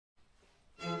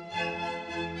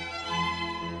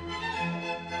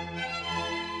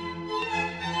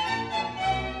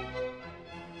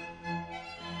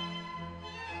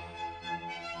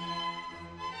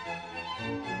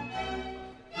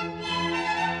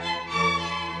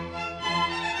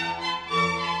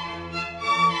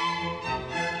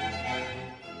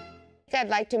I'd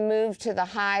like to move to the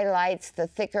highlights, the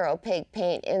thicker opaque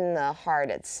paint in the heart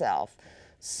itself.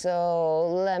 So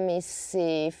let me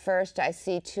see. First, I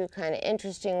see two kind of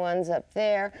interesting ones up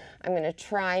there. I'm going to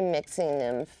try mixing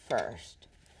them first.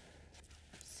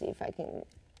 See if I can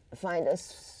find a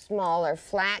smaller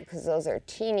flat, because those are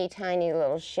teeny tiny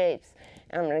little shapes.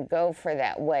 And I'm going to go for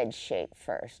that wedge shape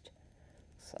first.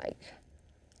 It's like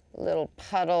a little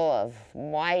puddle of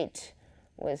white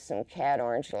with some cat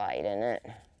orange light in it.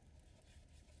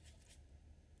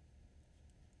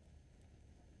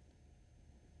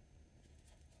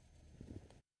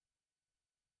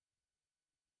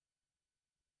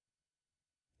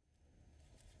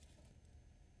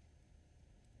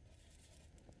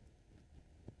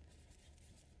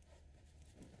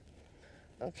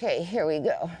 Okay, here we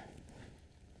go.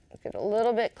 Get a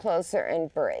little bit closer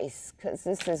and brace, because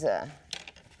this is a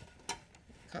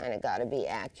kind of got to be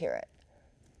accurate.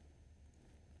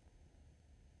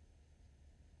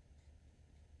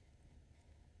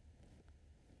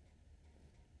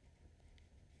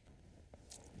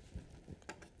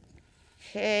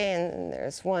 Okay, and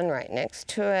there's one right next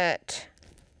to it.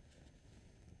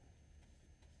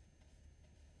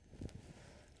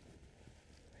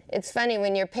 It's funny,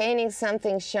 when you're painting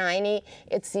something shiny,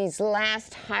 it's these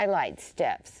last highlight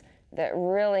steps that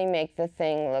really make the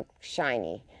thing look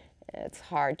shiny. It's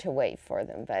hard to wait for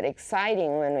them, but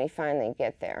exciting when we finally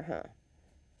get there, huh?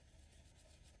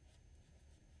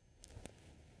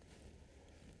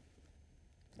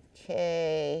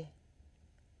 Okay.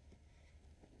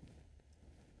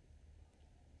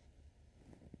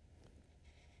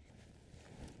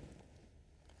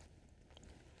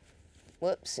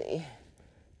 Whoopsie.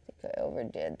 I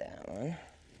overdid that one.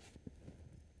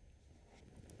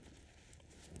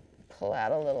 Pull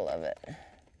out a little of it.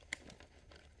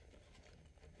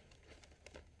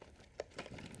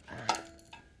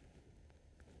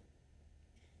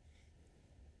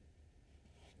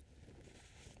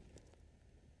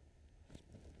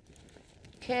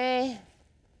 Okay.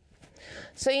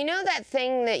 So you know that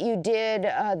thing that you did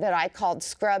that I called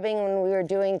scrubbing when we were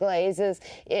doing glazes?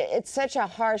 It's such a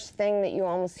harsh thing that you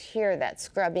almost hear that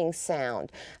scrubbing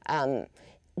sound.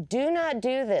 Do not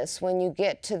do this when you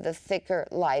get to the thicker,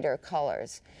 lighter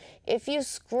colors. If you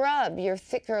scrub your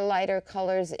thicker, lighter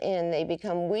colors in, they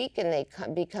become weak and they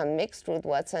become mixed with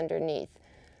what's underneath.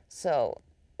 So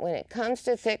when it comes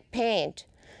to thick paint,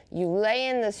 you lay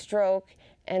in the stroke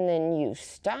and then you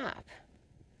stop.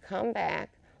 Come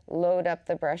back. Load up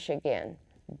the brush again.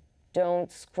 Don't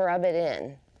scrub it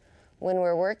in. When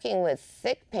we're working with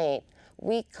thick paint,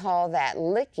 we call that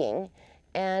licking,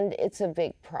 and it's a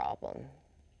big problem.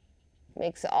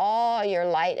 Makes all your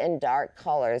light and dark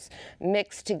colors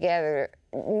mix together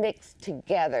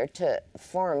to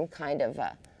form kind of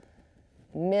a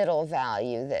middle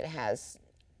value that has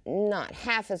not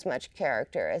half as much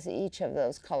character as each of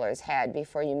those colors had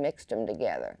before you mixed them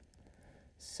together.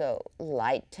 So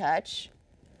light touch.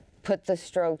 Put the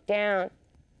stroke down,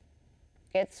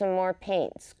 get some more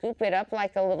paint, scoop it up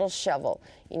like a little shovel.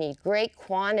 You need great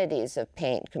quantities of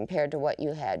paint compared to what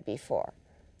you had before.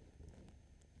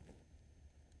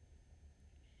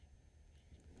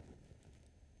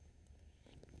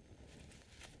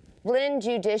 Blend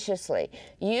judiciously.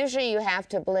 Usually you have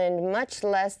to blend much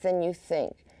less than you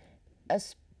think,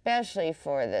 especially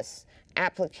for this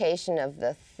application of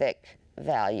the thick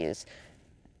values.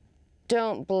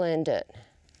 Don't blend it.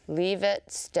 Leave it,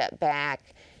 step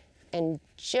back, and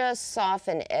just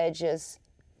soften edges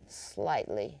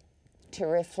slightly to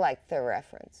reflect the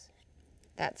reference.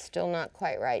 That's still not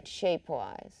quite right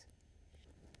shape-wise.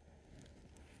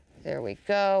 There we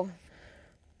go.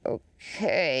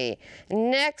 Okay,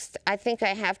 next I think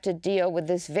I have to deal with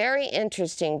this very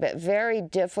interesting but very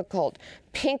difficult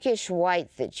pinkish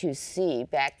white that you see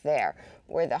back there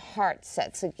where the heart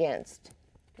sets against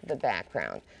the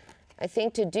background. I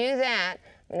think to do that,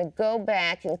 I'm going to go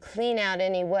back and clean out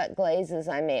any wet glazes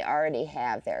I may already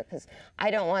have there, because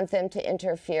I don't want them to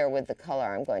interfere with the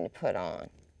color I'm going to put on.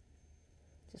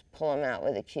 Just pull them out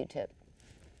with a Q-tip.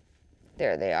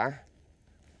 There they are.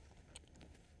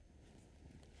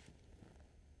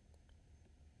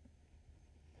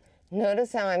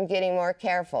 Notice how I'm getting more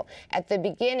careful. At the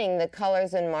beginning, the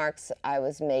colors and marks I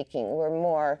was making were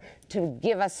more to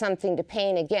give us something to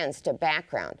paint against, a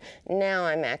background. Now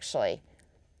I'm actually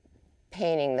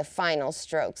painting the final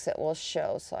strokes that will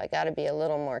show, so I got to be a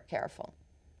little more careful.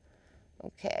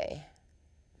 Okay.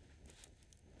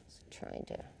 Just trying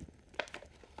to...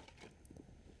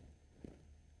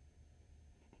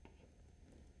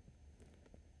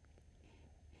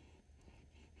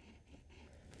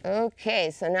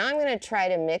 Okay, so now I'm going to try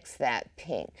to mix that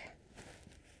pink.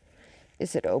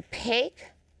 Is it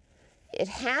opaque? It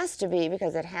has to be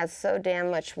because it has so damn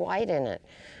much white in it,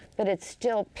 but it's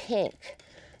still pink.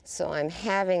 So I'm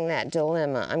having that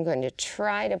dilemma. I'm going to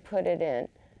try to put it in,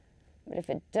 but if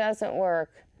it doesn't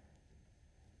work,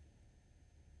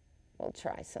 we'll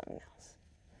try something else.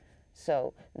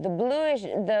 So the bluish,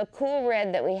 the cool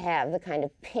red that we have, the kind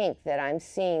of pink that I'm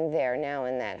seeing there now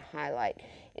in that highlight,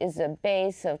 is a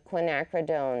base of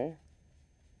quinacridone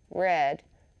red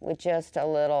with just a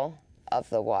little of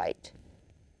the white.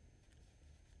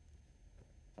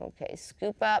 Okay,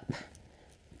 scoop up,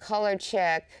 color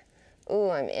check. Ooh,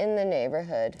 I'm in the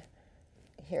neighborhood.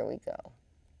 Here we go.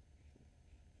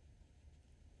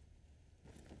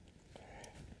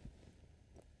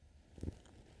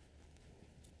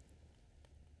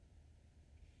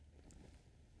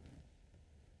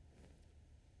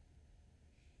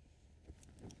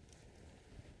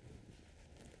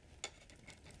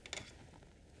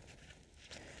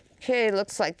 Okay,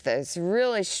 looks like there's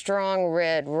really strong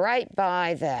red right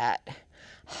by that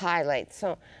highlight.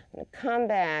 So I'm going to come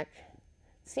back,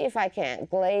 see if I can't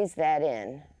glaze that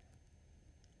in.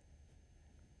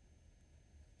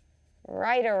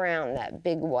 Right around that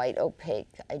big white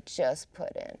opaque I just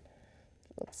put in.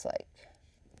 Looks like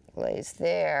glaze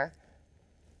there.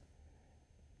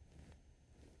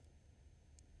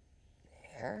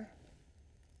 There.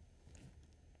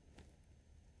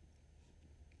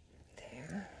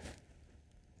 There.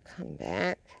 Come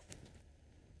back.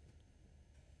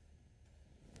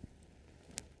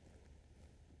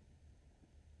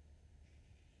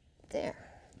 There.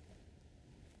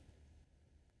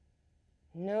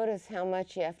 Notice how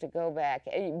much you have to go back.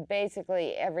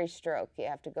 Basically, every stroke, you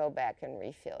have to go back and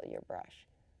refill your brush.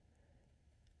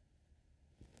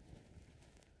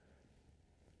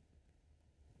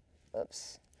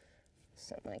 Oops.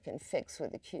 Something I can fix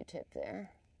with a Q-tip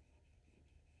there.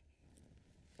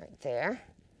 Right there.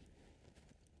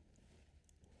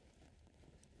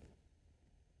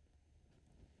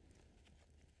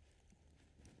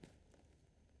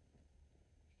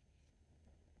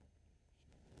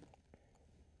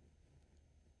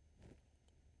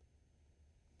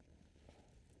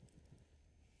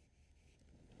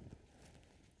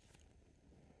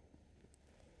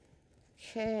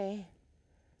 Okay,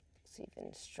 it's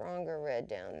even stronger red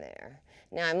down there.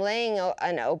 Now I'm laying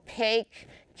an opaque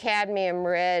cadmium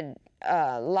red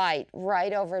light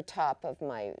right over top of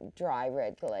my dry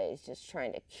red glaze, just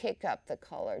trying to kick up the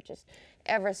color just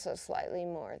ever so slightly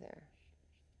more there.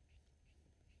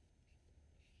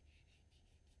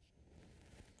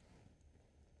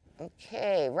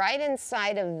 Okay, right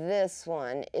inside of this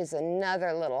one is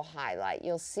another little highlight.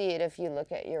 You'll see it if you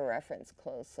look at your reference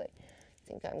closely. I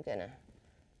think I'm gonna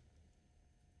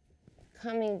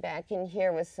coming back in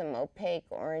here with some opaque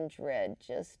orange red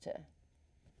just to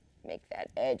make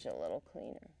that edge a little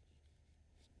cleaner.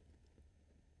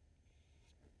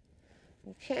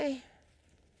 Okay,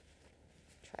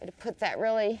 try to put that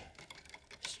really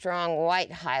strong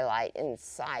white highlight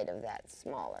inside of that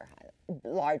smaller highlight,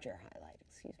 larger highlight,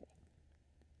 excuse me.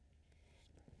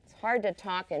 It's hard to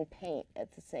talk and paint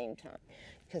at the same time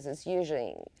because it's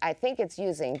usually, I think it's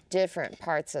using different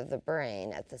parts of the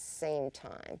brain at the same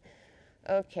time.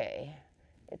 Okay,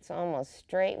 it's almost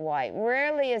straight white.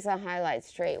 Rarely is a highlight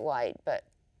straight white, but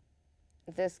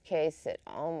in this case it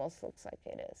almost looks like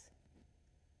it is.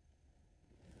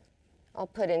 I'll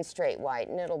put in straight white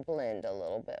and it'll blend a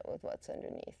little bit with what's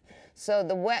underneath. So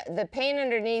the paint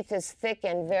underneath is thick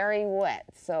and very wet.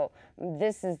 So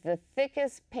this is the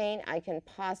thickest paint I can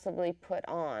possibly put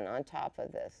on top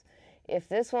of this. If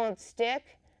this won't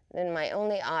stick, then my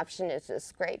only option is to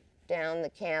scrape down the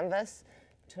canvas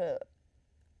to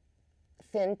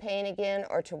thin paint again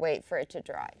or to wait for it to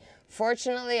dry.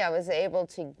 Fortunately, I was able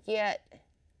to get,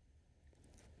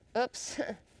 oops,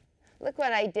 look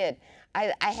what I did.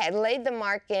 I had laid the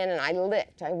mark in and I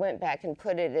licked. I went back and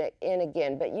put it in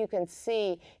again, but you can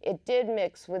see it did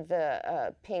mix with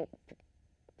the pink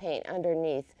paint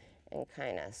underneath and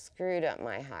kind of screwed up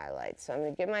my highlights. So I'm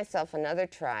going to give myself another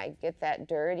try, get that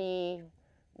dirty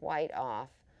white off,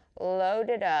 load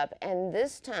it up, and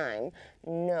this time,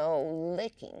 no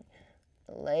licking.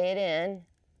 Lay it in.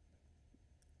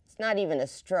 It's not even a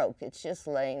stroke, it's just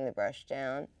laying the brush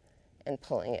down and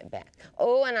pulling it back.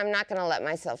 Oh, and I'm not going to let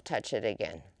myself touch it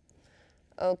again.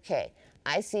 Okay,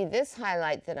 I see this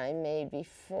highlight that I made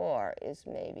before is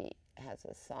maybe has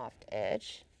a soft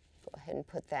edge. Go ahead and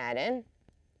put that in.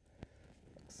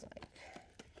 Looks like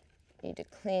I need to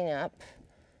clean up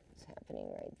what's happening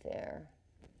right there.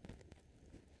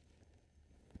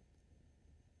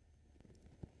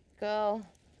 Go.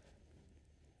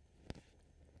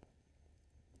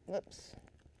 Whoops.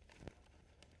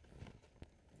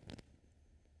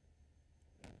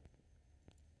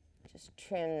 Just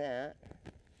trim that,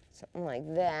 something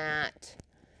like that.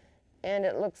 And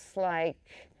it looks like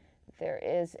there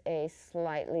is a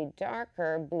slightly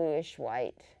darker bluish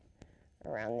white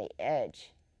around the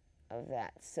edge of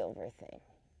that silver thing.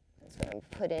 That's what I'm going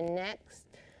to put in next.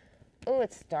 Oh,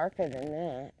 it's darker than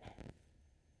that.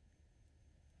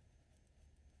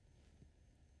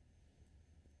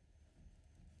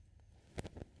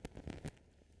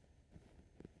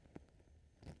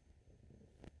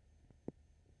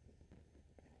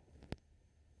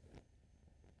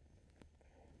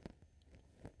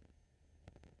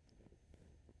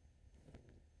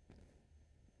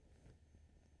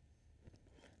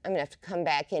 I'm going to have to come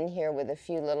back in here with a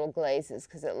few little glazes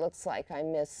because it looks like I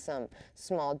missed some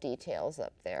small details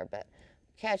up there, but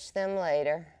catch them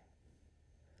later.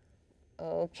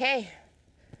 Okay,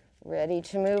 ready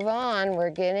to move on.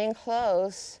 We're getting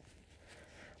close.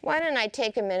 Why don't I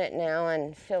take a minute now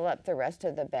and fill up the rest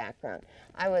of the background?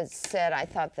 I said I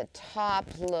thought the top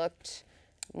looked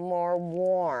more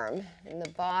warm and the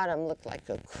bottom looked like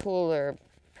a cooler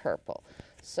purple.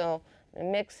 So I'm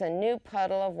going to mix a new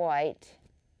puddle of white.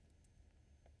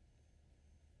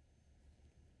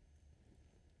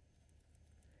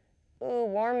 Ooh,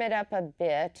 warm it up a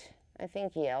bit. I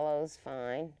think yellow's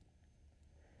fine.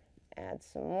 Add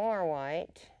some more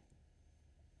white.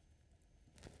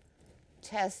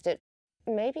 Test it.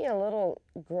 Maybe a little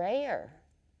grayer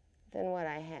than what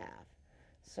I have.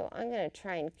 So I'm going to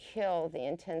try and kill the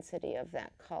intensity of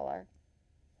that color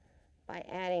by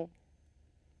adding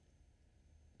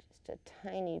just a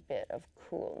tiny bit of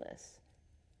coolness.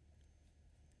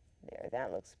 There,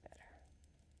 that looks better.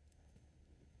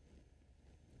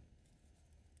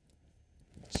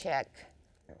 Check.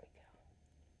 There we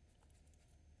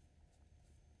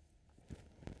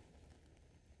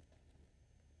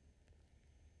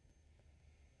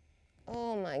go.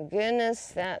 Oh my goodness,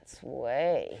 that's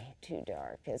way too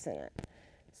dark, isn't it?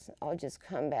 So I'll just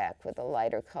come back with a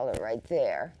lighter color right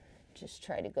there. Just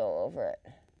try to go over it.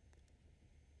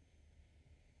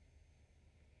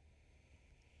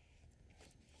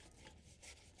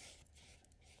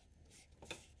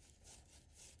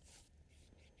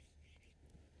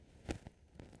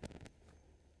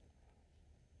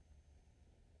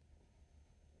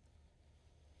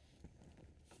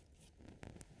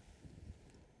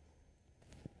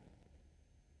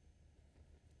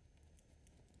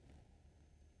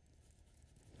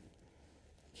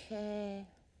 Okay.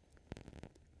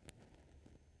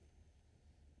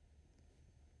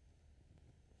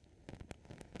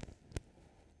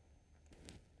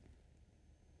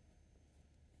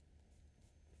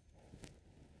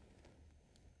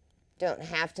 Don't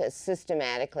have to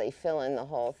systematically fill in the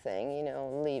whole thing, you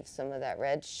know, leave some of that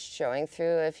red showing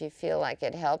through if you feel like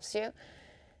it helps you.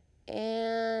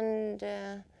 And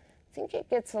I think it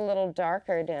gets a little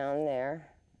darker down there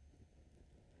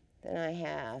than I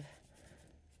have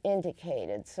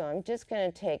indicated. So I'm just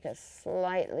going to take a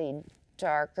slightly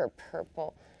darker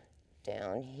purple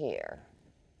down here.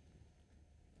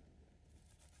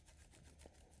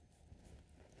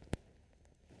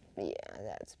 Yeah,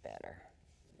 that's better.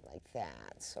 Like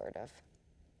that, sort of.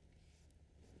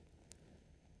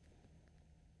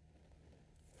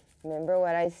 Remember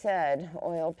what I said,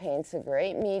 oil paint's a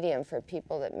great medium for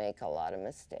people that make a lot of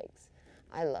mistakes.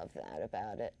 I love that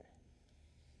about it.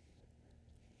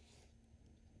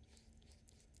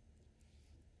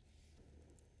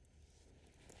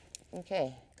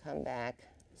 Okay, come back,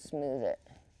 smooth it,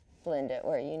 blend it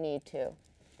where you need to.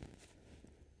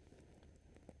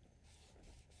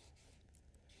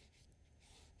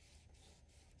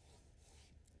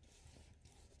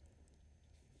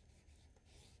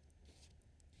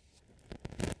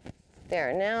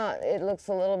 There, now it looks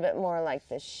a little bit more like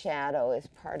the shadow is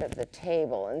part of the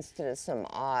table instead of some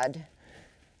odd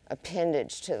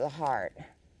appendage to the heart.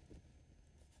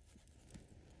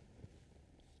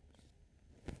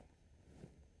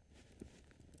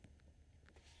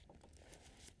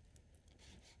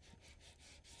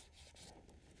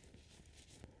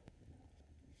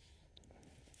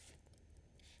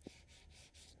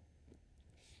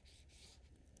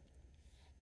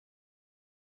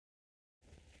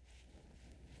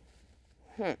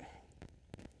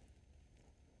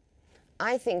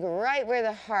 I think right where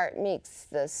the heart meets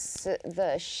the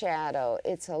shadow,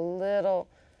 it's a little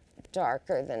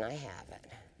darker than I have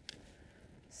it.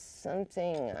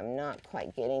 Something, I'm not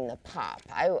quite getting the pop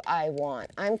I want.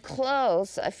 I'm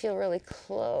close, I feel really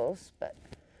close, but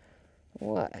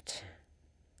what?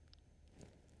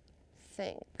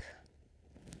 Think.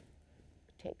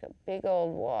 Take a big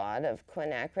old wad of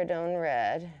quinacridone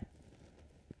red.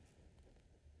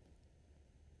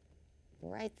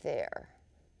 Right there.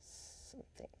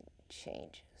 Something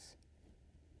changes.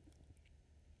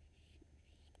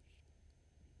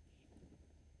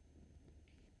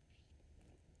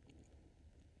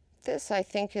 This, I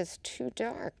think, is too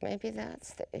dark. Maybe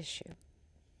that's the issue.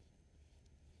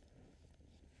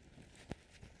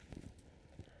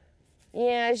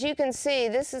 Yeah, as you can see,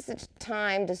 this is the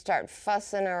time to start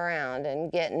fussing around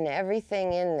and getting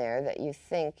everything in there that you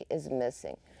think is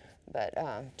missing. But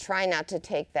try not to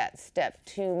take that step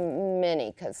too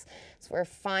many, because as we're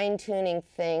fine-tuning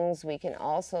things, we can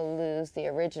also lose the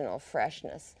original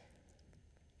freshness.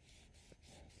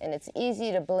 And it's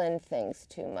easy to blend things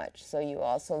too much, so you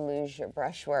also lose your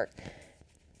brushwork.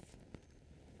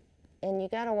 And you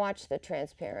got to watch the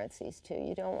transparencies too.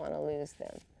 You don't want to lose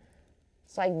them.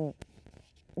 It's like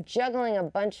juggling a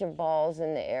bunch of balls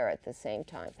in the air at the same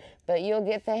time, but you'll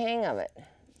get the hang of it.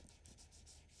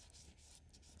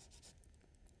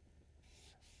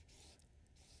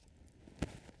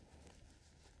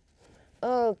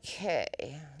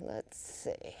 Okay, let's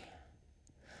see.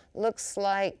 Looks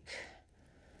like,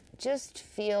 just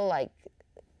feel like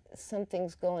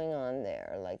something's going on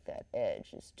there, like that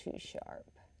edge is too sharp.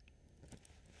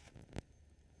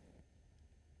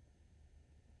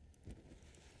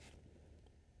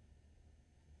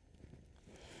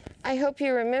 I hope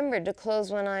you remembered to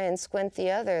close one eye and squint the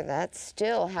other. That's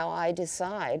still how I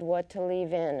decide what to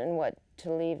leave in and what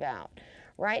to leave out.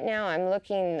 Right now I'm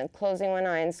looking, closing one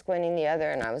eye and squinting the other,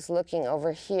 and I was looking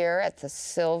over here at the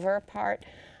silver part.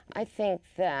 I think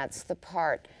that's the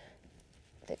part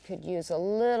that could use a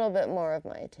little bit more of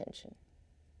my attention.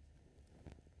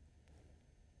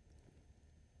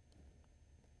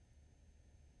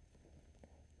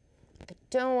 I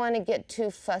don't want to get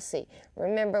too fussy.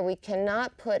 Remember, we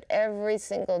cannot put every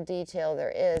single detail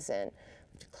there is in.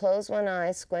 Close one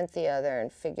eye, squint the other,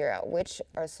 and figure out which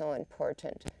are so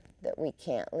important that we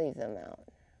can't leave them out.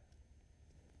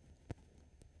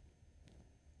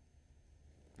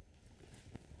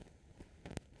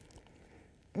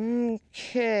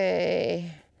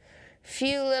 Okay,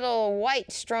 few little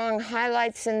white strong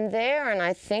highlights in there, and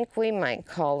I think we might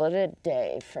call it a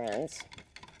day, friends.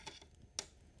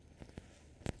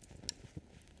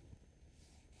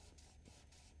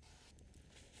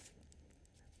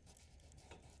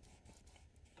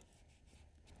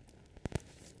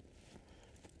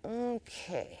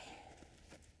 Okay.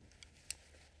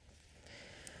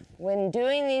 When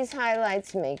doing these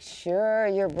highlights, make sure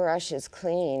your brush is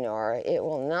clean or it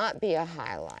will not be a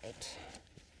highlight.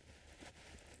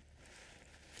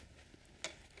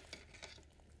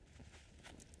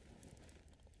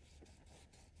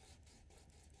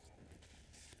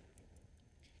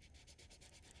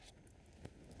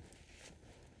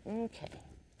 Okay,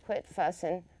 quit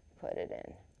fussing, put it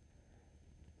in.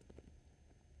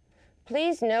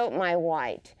 Please note my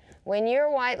white. When your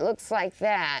white looks like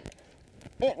that,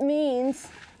 it means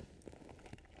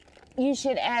you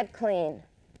should add clean.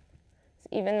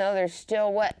 Even though there's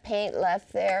still wet paint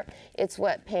left there, it's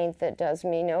wet paint that does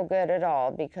me no good at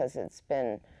all because it's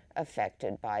been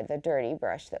affected by the dirty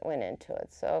brush that went into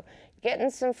it. So getting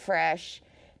some fresh.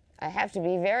 I have to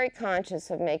be very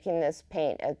conscious of making this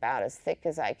paint about as thick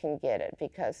as I can get it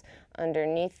because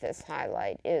underneath this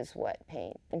highlight is wet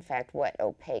paint. In fact, wet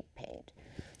opaque paint.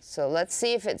 So let's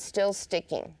see if it's still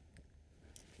sticking.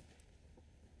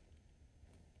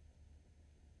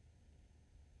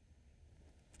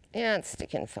 Yeah, it's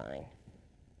sticking fine.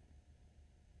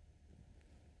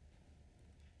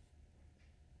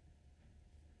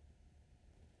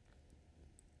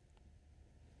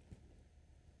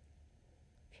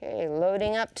 Okay,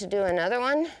 loading up to do another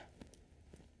one.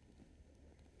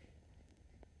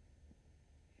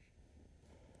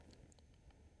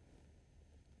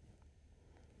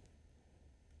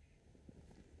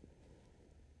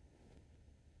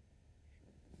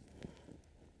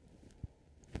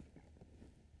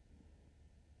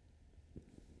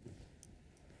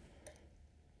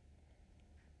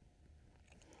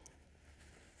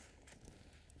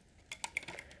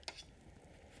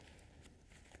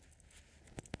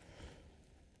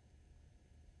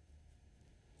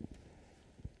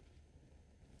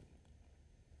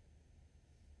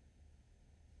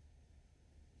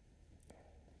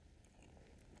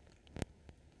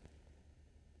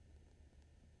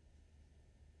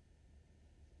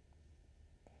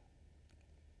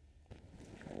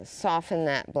 Soften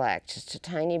that black just a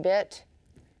tiny bit.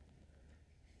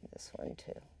 This one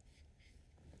too.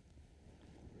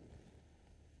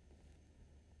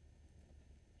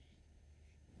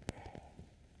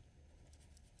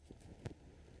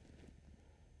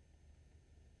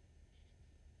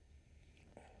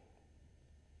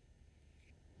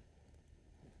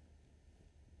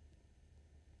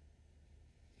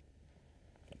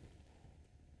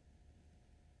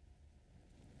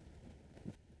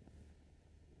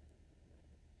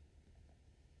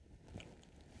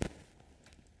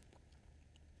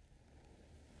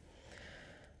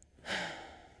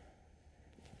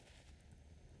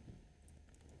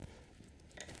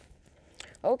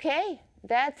 Okay,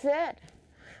 that's it.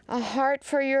 A heart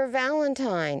for your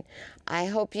Valentine. I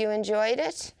hope you enjoyed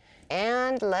it,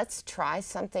 and let's try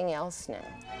something else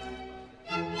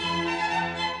now.